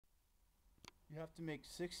You have to make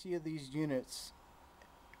 60 of these units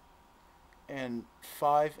and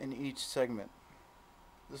 5 in each segment.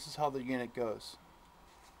 This is how the unit goes.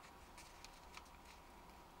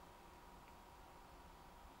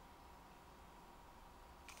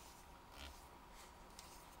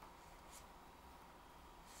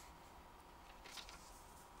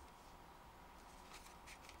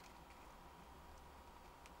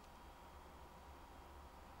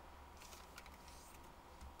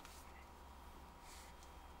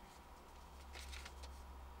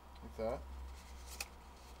 Like that.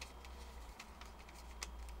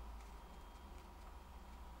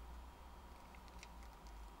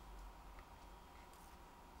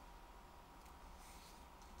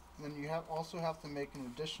 And then you also have to make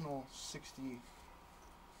an additional 60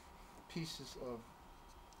 pieces of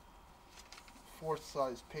fourth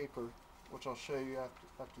size paper, which I'll show you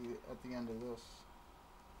at the end of this.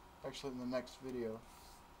 Actually, in the next video,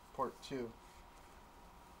 part 2.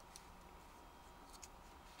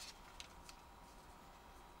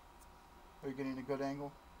 Are you getting a good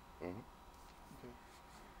angle? Mm-hmm. Okay.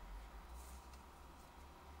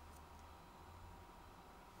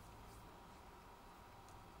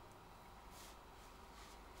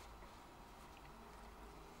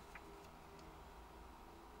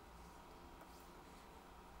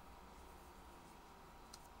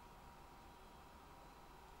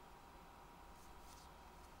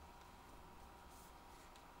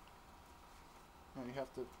 Now you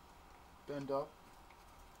have to bend up,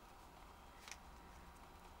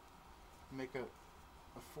 make a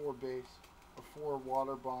 4 base, a 4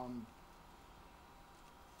 water bomb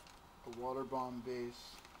base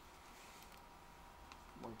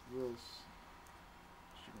like this,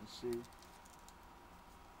 as you can see.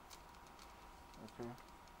 Okay.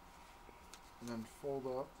 And then fold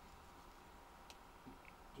up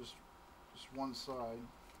just one side,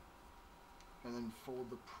 and then fold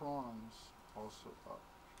the prongs also up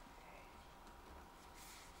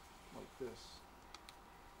like this,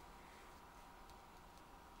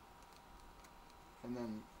 and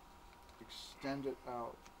then extend it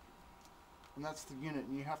out, and that's the unit.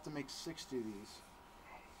 And you have to make 60 of these.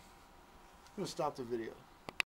 I'm going to stop the video.